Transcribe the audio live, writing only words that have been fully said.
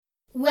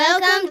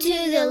Welcome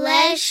to the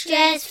Less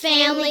Stress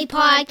Family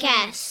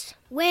Podcast,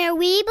 where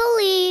we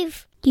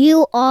believe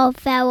you are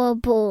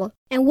valuable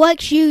and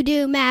what you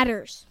do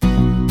matters.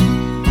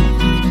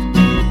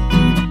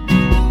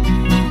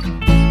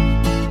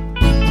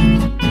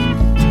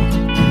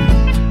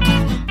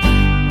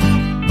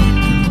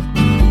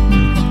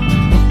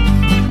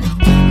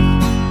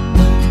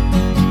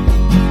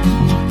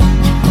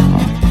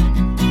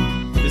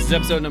 This is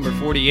episode number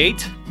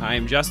 48. I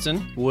am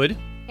Justin Wood.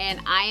 And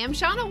I am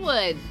Shauna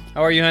Wood.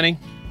 How are you, honey?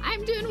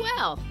 I'm doing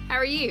well. How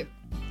are you?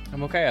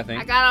 I'm okay, I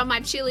think. I got on my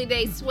chilly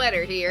day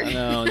sweater here. I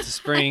know, it's a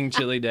spring,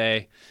 chilly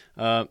day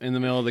in the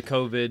middle of the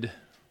COVID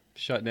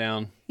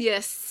shutdown.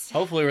 Yes.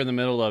 Hopefully we're in the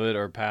middle of it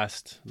or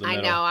past the middle.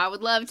 I know. I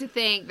would love to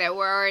think that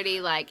we're already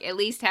at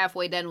least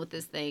halfway done with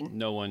this thing.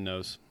 No one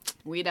knows.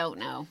 We don't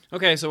know.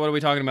 Okay, so what are we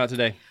talking about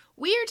today?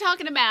 We are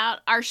talking about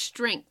our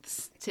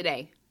strengths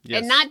today. Yes.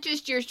 And not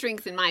just your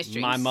strengths and my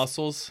strengths. My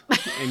muscles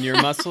and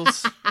your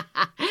muscles.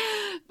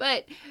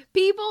 But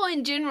people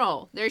in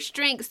general, their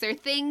strengths, their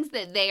things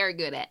that they are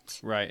good at.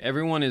 Right.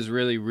 Everyone is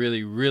really,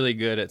 really, really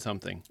good at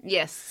something.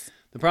 Yes.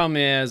 The problem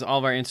is all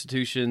of our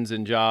institutions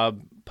and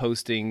job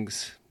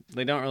postings,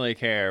 they don't really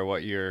care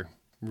what you're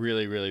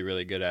really, really,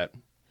 really good at.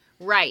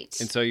 Right.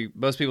 And so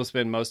most people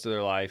spend most of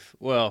their life,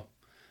 well,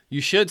 you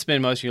should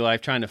spend most of your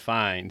life trying to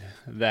find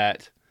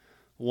that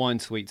one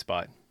sweet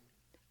spot.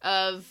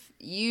 Of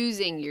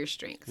using your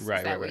strengths. Right,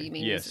 Is that right, what right. you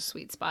mean? Yes. Is a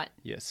sweet spot?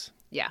 Yes.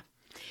 Yeah.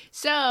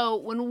 So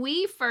when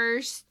we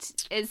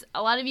first, as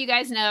a lot of you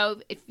guys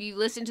know, if you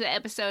listened to the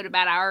episode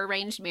about our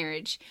arranged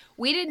marriage,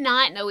 we did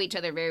not know each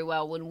other very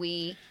well when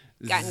we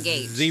got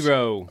engaged.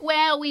 Zero.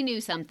 Well, we knew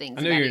some things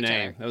I knew about your each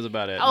name. other. That was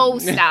about it. Oh,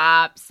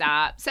 stop.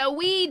 So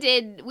we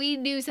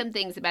knew some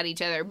things about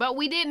each other, but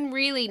we didn't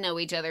really know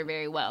each other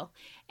very well.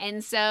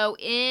 And so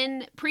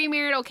in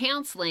premarital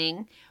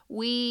counseling,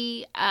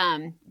 we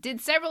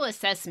did several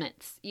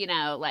assessments,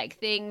 like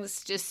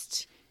things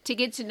just to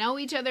get to know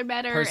each other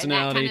better.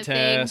 Personality and that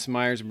kind of tests,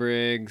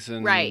 Myers-Briggs,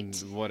 and Right.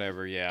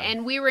 whatever, yeah.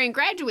 And we were in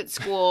graduate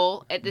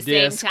school at the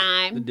DISC, same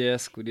time. The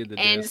DISC. We did the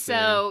And DISC.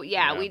 so, there.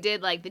 yeah, we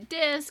did the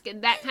disc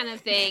and that kind of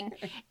thing.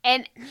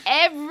 And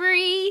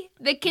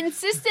the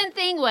consistent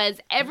thing was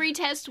every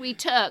test we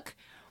took,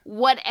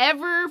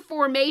 whatever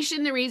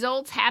formation the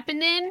results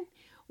happened in,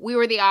 we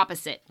were the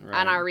opposite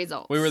on our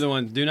results. We were the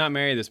ones, do not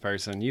marry this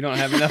person. You don't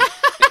have enough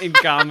in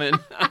common.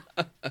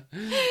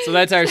 So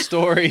that's our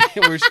story.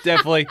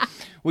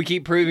 We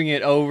keep proving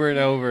it over and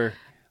over.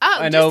 Oh,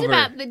 and just over.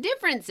 about the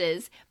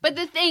differences. But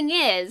the thing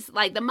is, the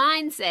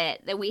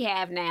mindset that we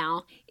have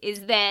now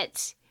is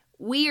that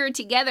we are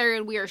together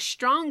and we are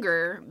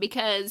stronger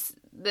because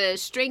the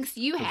strengths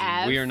you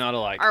have we are not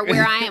alike. are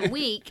where I am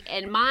weak,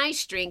 and my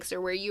strengths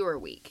are where you are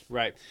weak.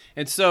 Right.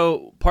 And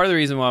so part of the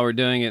reason why we're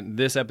doing it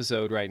this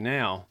episode right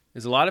now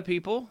is a lot of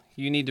people,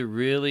 you need to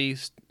really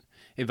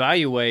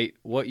evaluate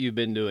what you've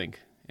been doing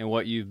and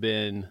what you've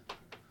been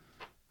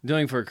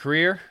doing for a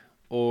career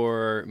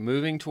or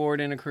moving toward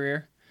in a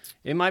career.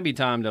 It might be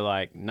time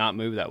to not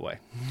move that way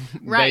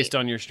Right. based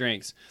on your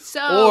strengths.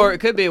 So, Or it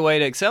could be a way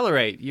to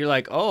accelerate. You're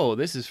like, oh,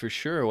 this is for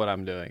sure what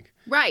I'm doing.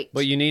 right.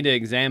 But you need to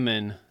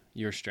examine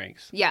your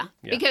strengths. Yeah,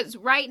 Yeah. because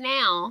right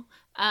now,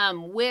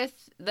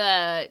 with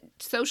the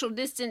social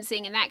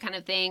distancing and that kind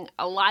of thing,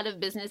 a lot of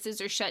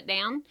businesses are shut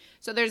down.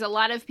 So there's a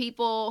lot of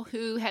people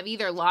who have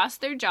either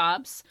lost their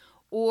jobs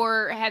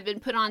or have been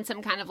put on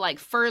some kind of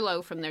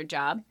furlough from their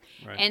job.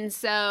 Right. And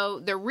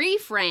so the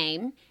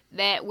reframe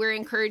that we're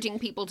encouraging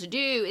people to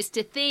do is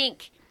to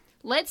think,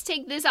 let's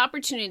take this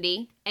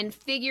opportunity and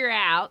figure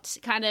out,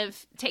 kind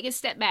of take a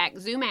step back,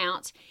 zoom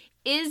out.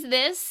 Is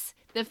this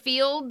the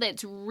field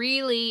that's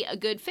really a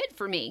good fit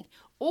for me?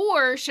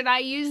 Or should I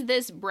use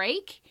this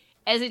break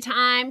as a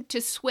time to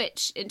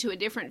switch into a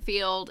different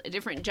field, a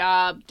different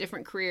job,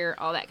 different career,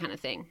 all that kind of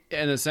thing?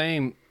 In the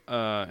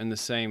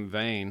same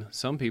vein,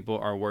 some people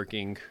are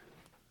working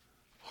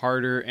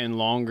harder and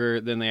longer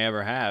than they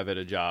ever have at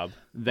a job.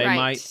 They Right.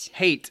 might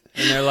hate,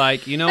 and they're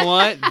like, you know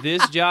what?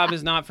 This job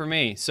is not for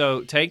me.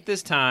 So take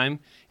this time,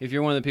 if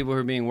you're one of the people who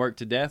are being worked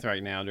to death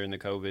right now during the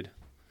COVID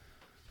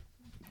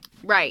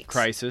Right.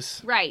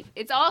 crisis. Right.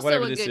 It's also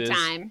Whatever a this good is.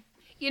 time,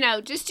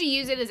 just to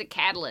use it as a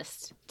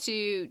catalyst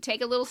to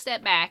take a little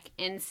step back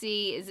and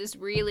see, is this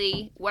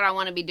really what I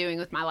want to be doing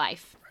with my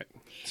life?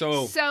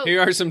 So So-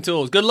 here are some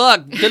tools. Good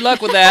luck. Good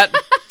luck with that.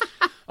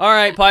 All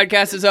right,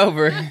 podcast is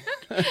over.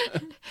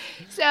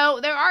 So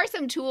there are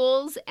some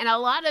tools, and a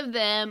lot of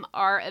them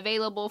are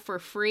available for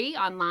free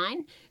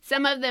online.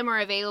 Some of them are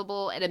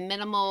available at a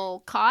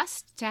minimal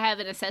cost to have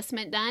an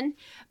assessment done.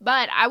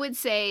 But I would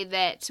say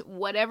that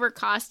whatever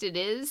cost it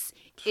is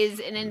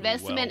an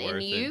investment in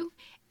worth you.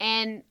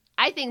 And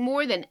I think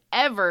more than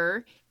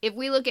ever, if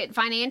we look at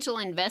financial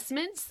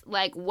investments,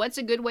 what's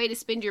a good way to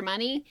spend your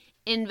money?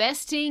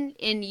 Investing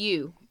in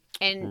you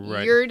and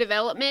Right. your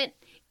development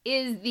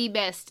is the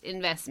best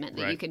investment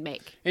that you Right. can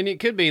make. And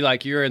it could be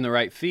you're in the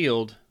right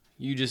field.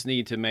 You just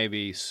need to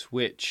maybe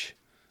switch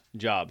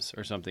jobs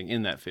or something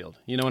in that field.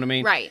 You know what I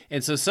mean? Right.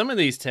 And so some of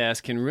these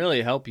tests can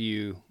really help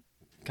you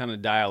kind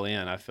of dial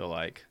in, I feel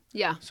like.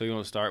 Yeah. So you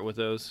want to start with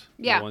those?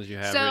 Yeah. The ones you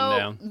have so written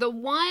down? the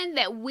one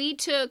that we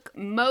took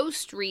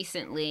most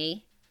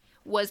recently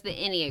was the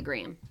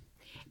Enneagram.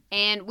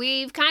 And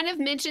we've kind of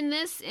mentioned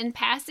this in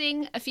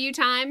passing a few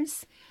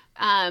times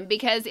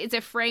because it's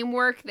a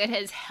framework that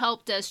has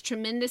helped us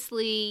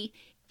tremendously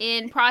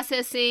in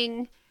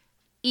processing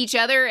each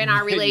other and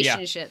our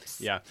relationships.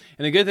 Yeah.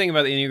 And the good thing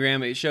about the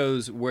Enneagram, it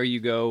shows where you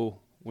go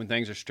when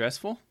things are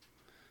stressful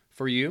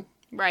for you.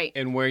 Right.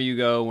 And where you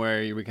go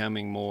where you're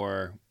becoming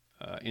more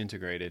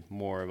integrated,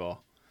 more of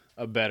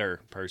a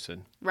better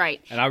person.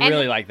 Right. And I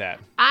really like that.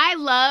 I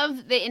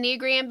love the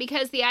Enneagram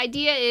because the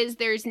idea is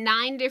there's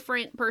 9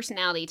 different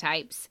personality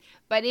types.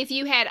 But if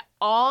you had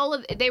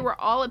they were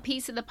all a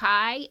piece of the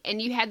pie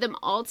and you had them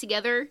all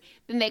together,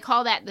 then they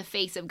call that the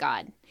face of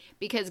God.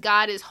 Because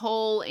God is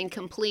whole and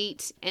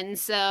complete. And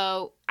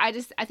so I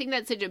think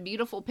that's such a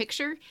beautiful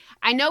picture.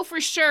 I know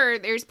for sure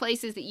there's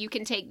places that you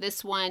can take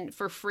this one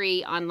for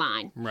free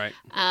online. Right.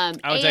 I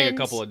would take a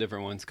couple of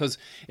different ones because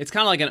it's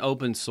kind of like an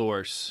open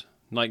source.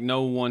 Like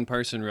no one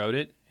person wrote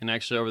it. And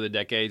actually over the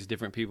decades,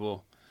 different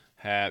people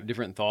have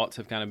different thoughts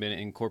have kind of been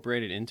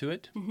incorporated into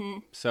it. Mm-hmm.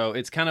 So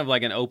it's kind of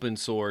like an open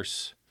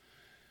source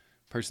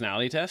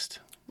personality test.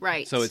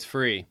 Right. So it's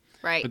free.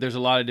 Right. But there's a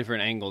lot of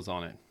different angles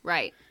on it.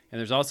 Right. And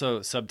there's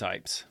also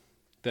subtypes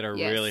that are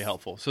really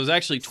helpful. So there's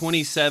actually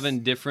 27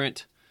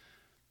 different,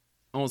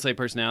 I won't say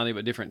personality,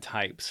 but different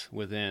types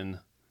within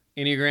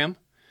Enneagram.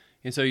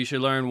 And so you should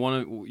learn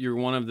you're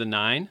one of the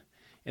 9.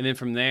 And then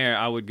from there,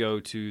 I would go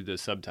to the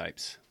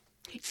subtypes.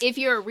 If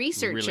you're a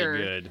researcher,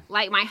 really good.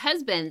 like my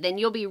husband, then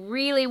you'll be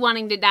really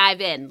wanting to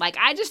dive in. Like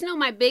I just know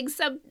my big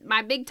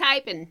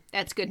type, and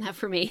that's good enough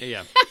for me.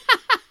 Yeah.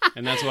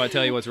 And that's why I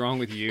tell you what's wrong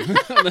with you,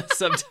 the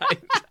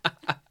subtypes.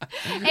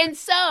 And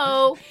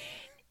so...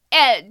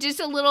 just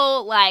a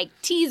little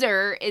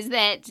teaser is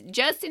that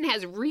Justin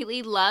has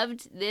really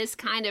loved this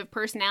kind of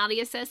personality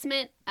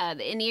assessment,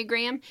 the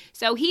Enneagram.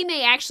 So he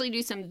may actually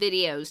do some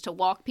videos to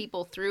walk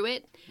people through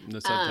it. The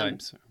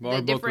subtypes.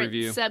 The different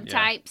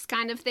subtypes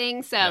kind of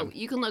thing. So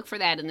you can look for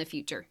that in the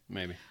future.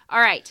 Maybe.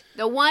 All right.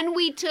 The one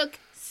we took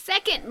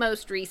second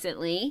most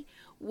recently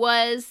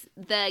was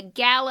the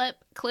Gallup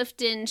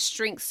Clifton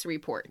Strengths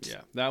Report.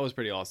 Yeah, that was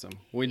pretty awesome.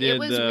 It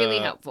was really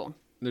helpful.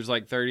 There's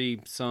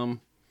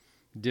 30-some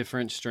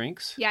different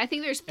strengths. Yeah, I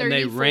think there's 34. And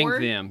they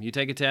rank them. You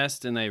take a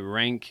test and they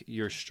rank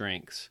your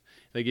strengths.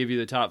 They give you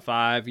the top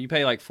 5. You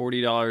pay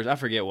 $40. I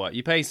forget what.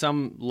 You pay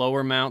some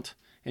lower amount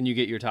and you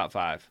get your top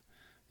 5.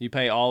 You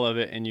pay all of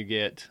it and you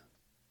get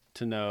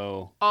to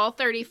know all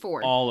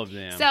 34. All of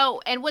them.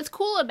 So, and what's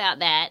cool about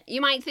that,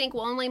 you might think,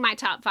 well, only my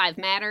top 5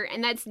 matter.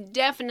 And that's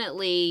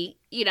definitely,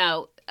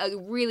 a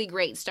really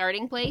great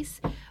starting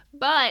place.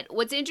 But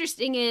what's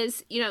interesting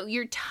is,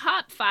 your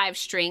top 5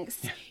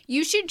 strengths,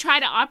 you should try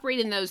to operate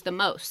in those the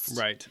most.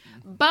 Right.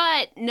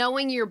 But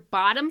knowing your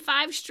bottom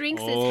 5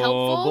 strengths is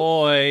helpful. Oh,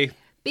 boy.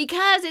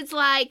 Because it's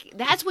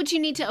that's what you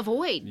need to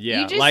avoid.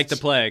 Yeah, like the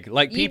plague.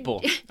 Like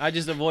people. I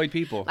just avoid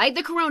people. Like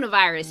the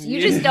coronavirus.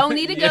 You just don't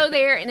need to go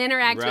there and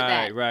interact with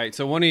that. Right.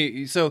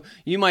 So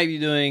you might be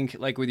doing,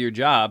 with your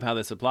job, how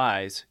this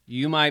applies,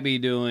 you might be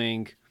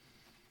doing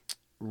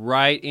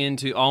right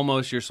into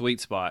almost your sweet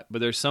spot. But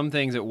there's some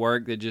things at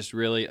work that just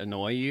really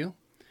annoy you.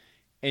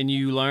 And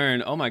you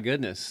learn, oh my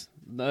goodness,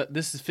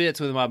 this fits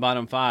with my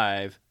bottom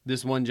 5.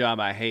 This one job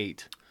I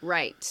hate.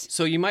 Right.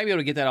 So you might be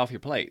able to get that off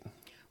your plate.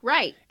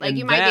 Right. And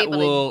you might be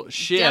able to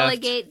shift,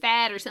 delegate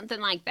that or something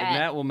like that. And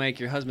that will make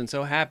your husband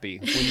so happy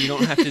when you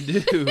don't have to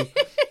do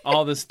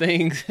all those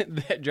things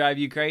that drive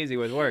you crazy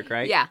with work,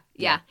 right?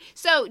 Yeah.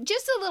 So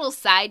just a little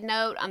side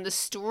note on the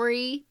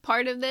story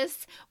part of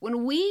this.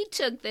 When we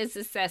took this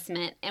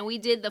assessment and we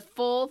did the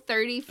full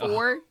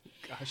 34,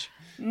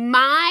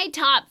 my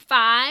top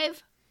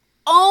 5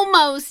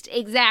 almost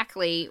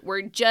exactly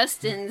were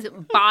Justin's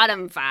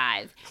bottom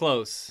 5.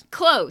 Close.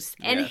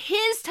 And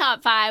his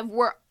top 5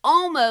 were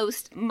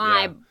almost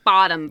my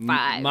bottom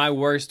 5. My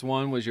worst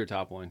one was your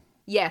top one.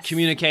 Yes.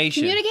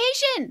 Communication.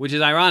 Which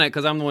is ironic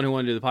because I'm the one who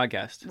wanted to do the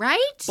podcast. Right?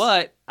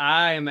 But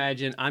I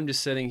imagine I'm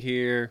just sitting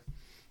here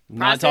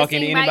not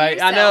talking to Processing by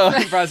anybody. I know.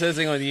 yourself. I'm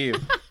processing with you.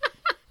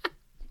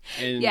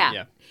 And,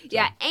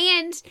 Yeah.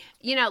 And,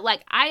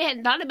 I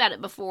hadn't thought about it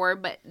before,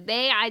 but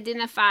they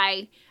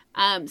identify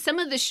some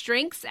of the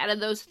strengths out of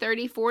those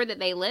 34 that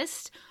they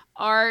list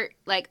are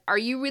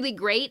you really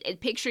great at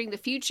picturing the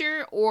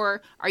future,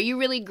 or are you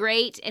really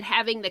great at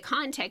having the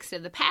context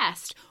of the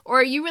past,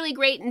 or are you really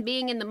great in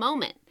being in the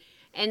moment?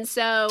 And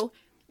so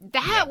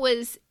that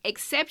was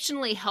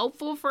exceptionally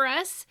helpful for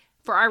us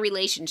for our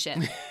relationship.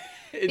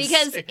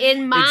 Because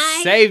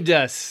it saved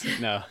us.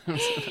 No.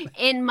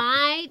 In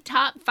my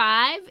top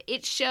 5,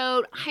 it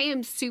showed I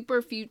am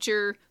super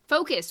future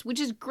focused, which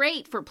is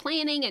great for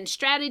planning and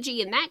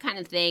strategy and that kind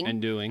of thing. And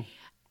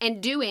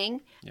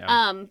doing.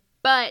 Yeah.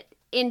 But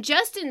in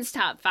Justin's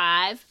top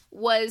 5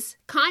 was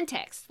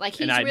context.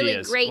 He's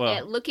really great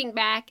at looking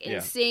back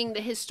and seeing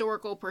the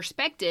historical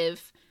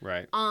perspective.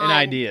 Right. And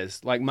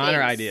ideas. Mine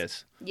are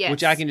ideas. Yes.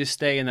 Which I can just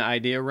stay in the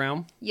idea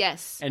realm.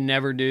 Yes. And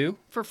never do.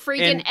 For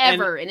freaking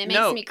ever. And it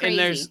makes me crazy. And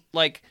there's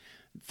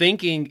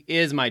thinking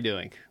is my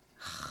doing.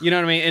 You know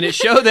what I mean? And it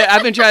showed that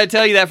I've been trying to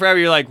tell you that forever.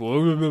 You're like,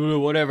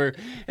 whatever.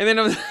 And then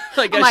I'm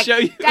like, I show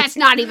you. That's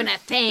not even a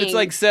thing. It's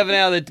like 7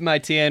 out of my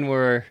 10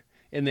 were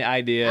in the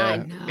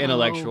idea,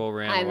 intellectual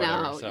realm. I or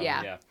whatever. know. So,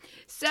 yeah.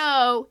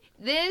 So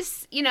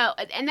this,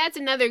 and that's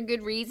another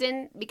good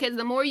reason, because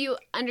the more you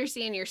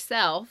understand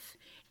yourself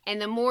and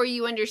the more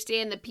you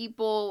understand the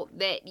people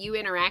that you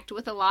interact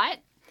with a lot,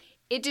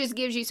 it just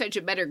gives you such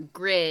a better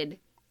grid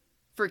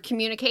for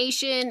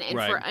communication and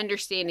for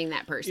understanding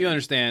that person. I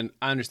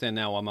understand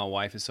now why my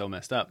wife is so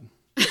messed up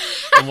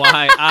and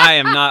why I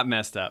am not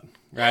messed up,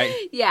 right?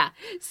 Yeah.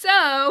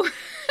 So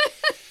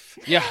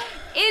yeah,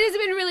 it has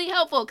been really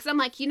helpful because I'm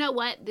like, you know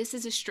what? This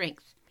is a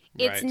strength.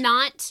 It's Right.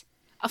 not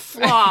a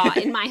flaw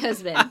in my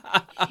husband.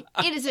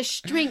 It is a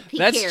strength he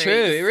That's carries. true.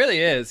 It really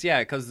is. Yeah,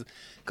 because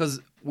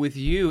with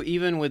you,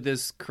 even with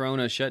this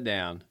Corona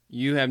shutdown,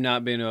 you have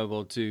not been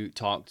able to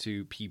talk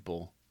to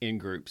people in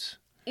groups.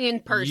 In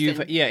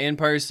person. In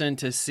person,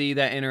 to see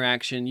that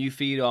interaction. You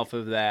feed off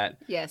of that.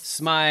 Yes.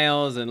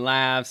 Smiles and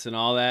laughs and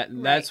all that.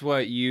 Right. That's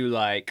what you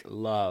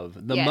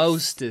love. The Yes.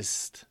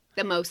 mostest.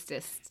 The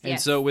mostest. And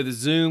Yes. so with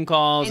Zoom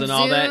calls and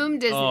all that, Zoom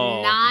does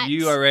not-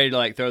 you are ready to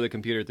like throw the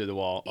computer through the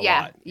wall a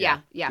lot. Yeah.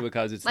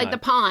 Because it's like not, the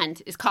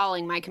pond is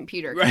calling my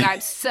computer because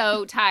I'm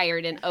so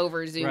tired and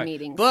over Zoom right.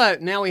 meetings.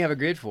 But now we have a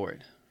grid for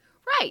it.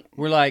 Right.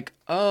 We're like,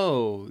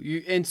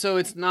 and so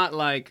it's not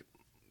like,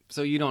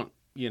 so you don't,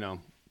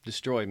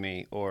 destroy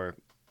me, or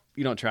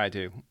you don't try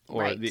to,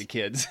 or Right. the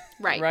kids.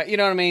 Right. Right. You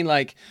know what I mean?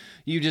 Like,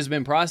 you've just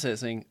been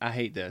processing, I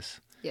hate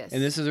this. Yes.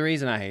 And this is the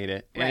reason I hate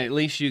it. And Right. at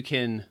least you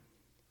can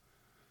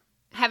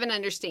Have an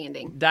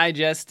understanding.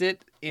 digest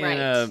it in Right.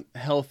 a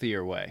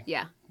healthier way.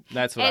 Yeah.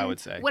 That's what And I would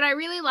say. what I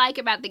really like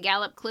about the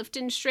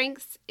Gallup-Clifton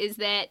strengths is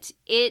that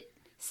it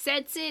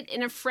sets it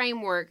in a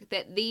framework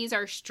that these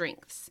are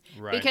strengths.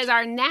 Right. Because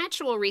our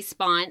natural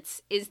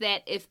response is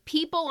that if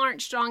people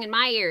aren't strong in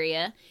my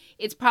area,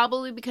 it's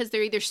probably because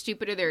they're either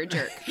stupid or they're a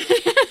jerk.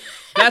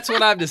 That's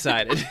what I've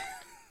decided.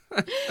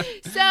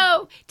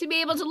 So to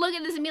be able to look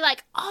at this and be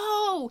like,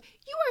 oh,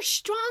 you are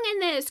strong in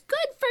this. Good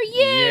for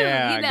you.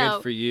 Yeah,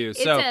 good for you.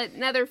 It's So-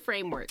 another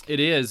framework. It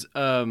is.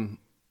 I'll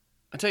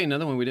tell you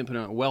another one we didn't put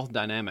on. Wealth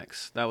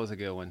dynamics. That was a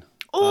good one.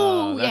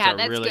 Oh, that's yeah, a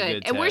that's really good.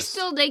 good And we're test.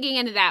 still digging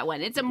into that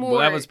one. It's a more. Well,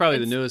 that was probably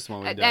the it's- newest one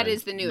we've done. That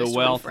is the newest The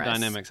one wealth for us.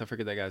 dynamics. I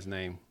forget that guy's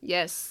name.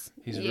 Yes.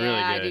 He's yeah, really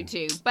I good.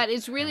 do too. But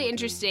it's really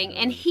interesting.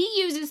 And he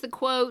uses the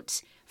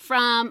quote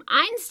from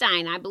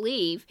Einstein, I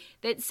believe,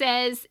 that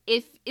says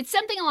if it's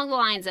something along the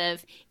lines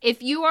of,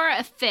 if you are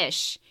a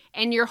fish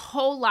and your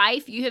whole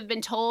life you have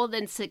been told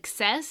that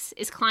success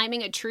is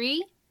climbing a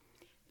tree,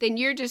 then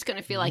you're just going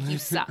to feel like you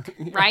suck,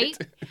 right?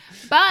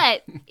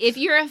 But if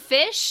you're a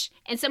fish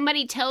and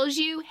somebody tells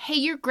you, hey,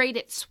 you're great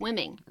at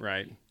swimming,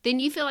 Right. then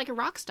you feel like a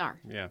rock star.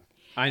 Yeah.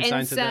 Einstein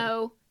And said that.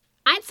 so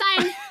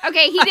Einstein,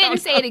 okay, he didn't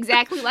say it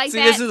exactly like See,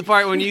 that. this is the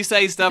part when you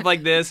say stuff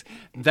like this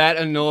that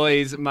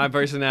annoys my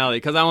personality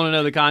because I want to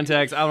know the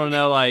context. I want to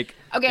know, like,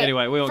 Okay,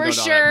 anyway, we won't for go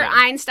down sure, that, but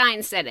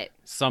Einstein said it,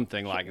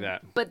 something like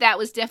that. but that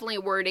was definitely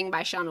wording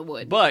by Shauna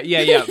Wood. But,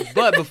 yeah.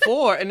 But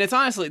before, and it's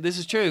honestly, this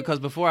is true because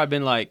before I've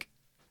been like,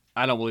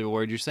 I don't believe a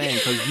word you're saying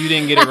because you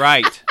didn't get it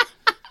right.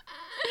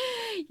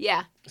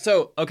 Yeah,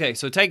 So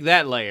take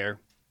that layer,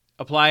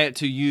 apply it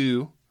to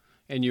you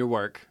and your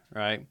work,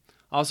 right?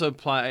 Also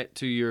apply it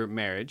to your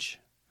marriage,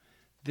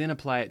 then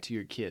apply it to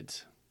your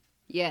kids.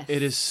 yes,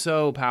 It is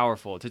so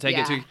powerful to take it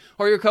Yeah. to,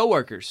 or your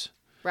coworkers,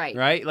 right,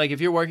 right? Like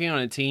if you're working on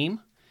a team,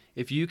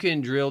 if you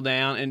can drill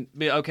down and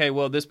be, okay,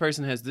 well, this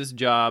person has this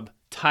job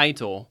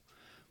title,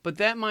 but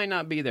that might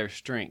not be their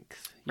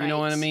strength. You know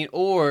what I Right. mean?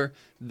 Or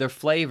the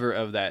flavor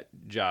of that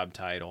job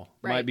title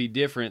Right. might be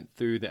different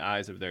through the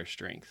eyes of their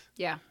strength,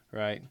 Yeah,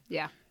 right?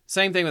 yeah,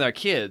 Same thing with our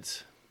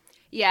kids.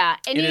 yeah,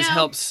 and It you has know,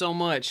 helped so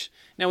much.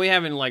 Now, we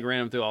haven't like ran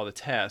them through all the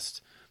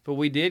tests, but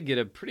we did get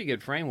a pretty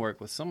good framework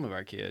with some of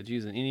our kids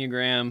using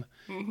Enneagram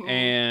Mm-hmm.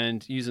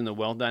 and using the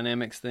wealth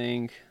dynamics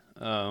thing.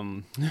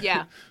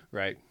 yeah,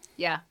 Right.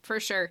 yeah, for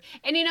sure.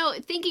 And you know,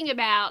 thinking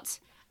about,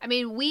 I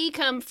mean, we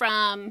come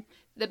from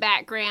the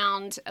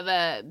background of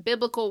a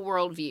biblical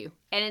worldview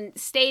and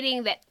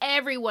stating that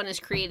everyone is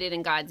created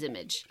in God's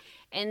image.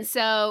 And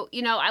so,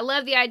 you know, I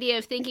love the idea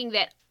of thinking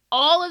that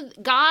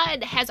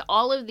God has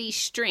all of these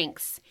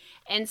strengths.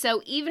 And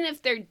so even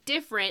if they're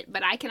different,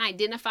 but I can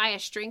identify a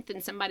strength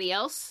in somebody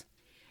else,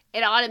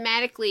 it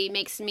automatically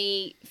makes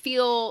me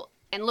feel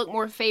and look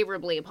more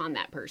favorably upon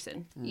that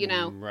person. You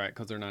know, Right,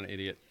 because they're not an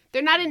idiot.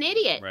 they're not an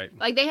idiot. Right.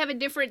 Like they have a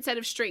different set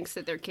of strengths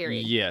that they're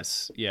carrying.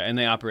 Yes. Yeah, and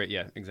they operate.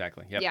 Yeah,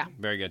 exactly. Yep. Yeah.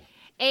 Very good.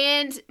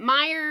 And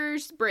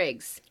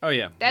Myers-Briggs. Oh,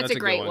 yeah. That's a good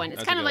great one. one. It's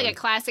That's kind of good like a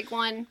classic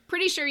one.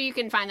 Pretty sure you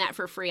can find that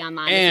for free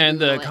online. if you And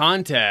the Google it.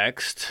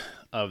 context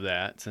of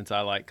that, since I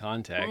like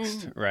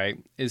context, right,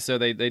 is so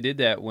they did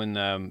that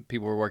when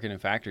people were working in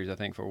factories, I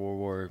think for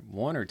World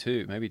War I or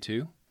II, maybe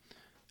II.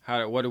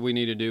 What do we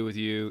need to do with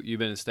you? You've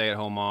been a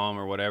stay-at-home mom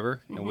or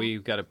whatever, and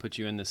we've got to put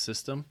you in this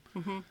system.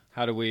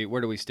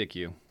 Where do we stick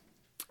you?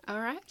 All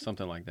right.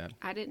 Something like that.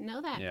 I didn't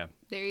know that. Yeah.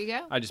 There you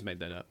go. I just made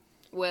that up.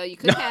 Well, you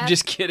could No, have. I'm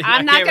just kidding.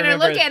 I'm I not can't going to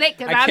look remember- at it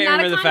because I I'm can't not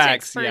a remember the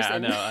context facts.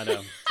 person. Yeah, I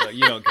know. So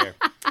you don't care.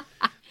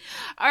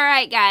 All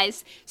right,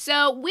 guys.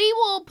 So we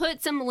will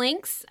put some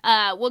links.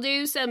 We'll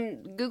do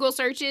some Google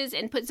searches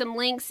and put some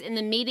links in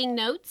the meeting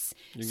notes.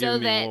 You're so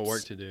giving that me more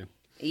work to do.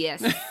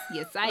 Yes,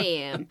 I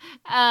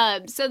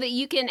am. So that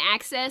you can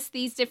access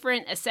these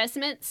different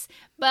assessments.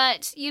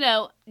 But,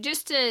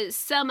 just to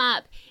sum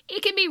up,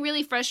 it can be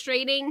really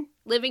frustrating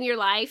living your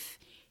life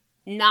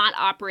not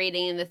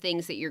operating in the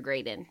things that you're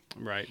great in.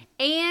 Right.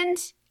 And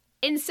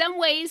in some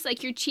ways,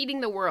 like you're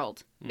cheating the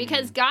world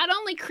because God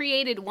only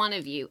created one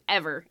of you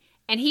ever.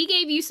 And he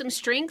gave you some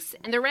strengths,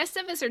 and the rest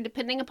of us are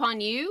depending upon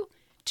you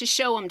to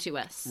show them to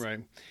us. Right.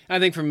 I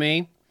think for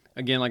me,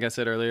 again, like I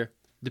said earlier,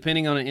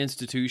 depending on an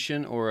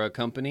institution or a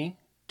company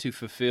to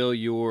fulfill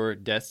your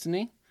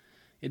destiny,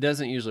 it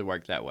doesn't usually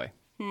work that way.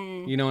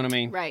 You know what I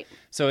mean? Right.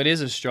 So it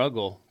is a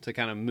struggle to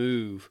kind of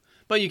move,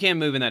 but you can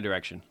move in that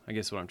direction, I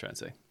guess is what I'm trying to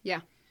say.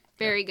 Yeah.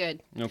 Very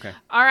good. Okay.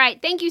 All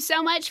right. Thank you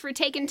so much for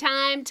taking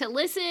time to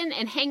listen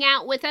and hang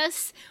out with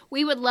us.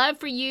 We would love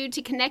for you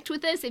to connect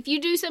with us. If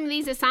you do some of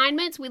these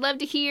assignments, we'd love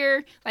to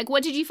hear,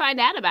 what did you find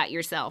out about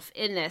yourself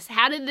in this?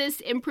 How did this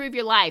improve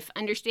your life,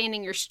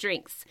 understanding your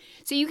strengths?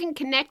 So you can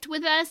connect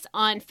with us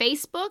on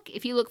Facebook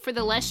if you look for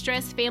the Less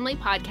Stress Family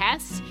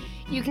Podcast.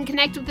 You can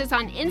connect with us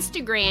on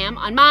Instagram,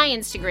 on my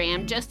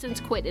Instagram.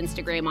 Justin's quit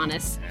Instagram on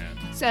us.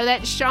 So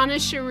that's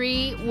Shauna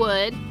Cherie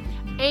Wood.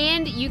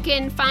 And you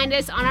can find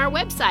us on our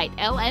website,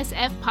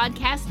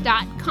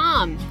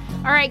 lsfpodcast.com.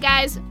 All right,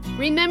 guys,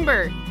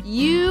 remember,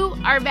 you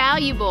are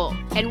valuable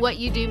and what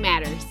you do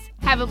matters.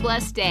 Have a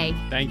blessed day.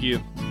 Thank you.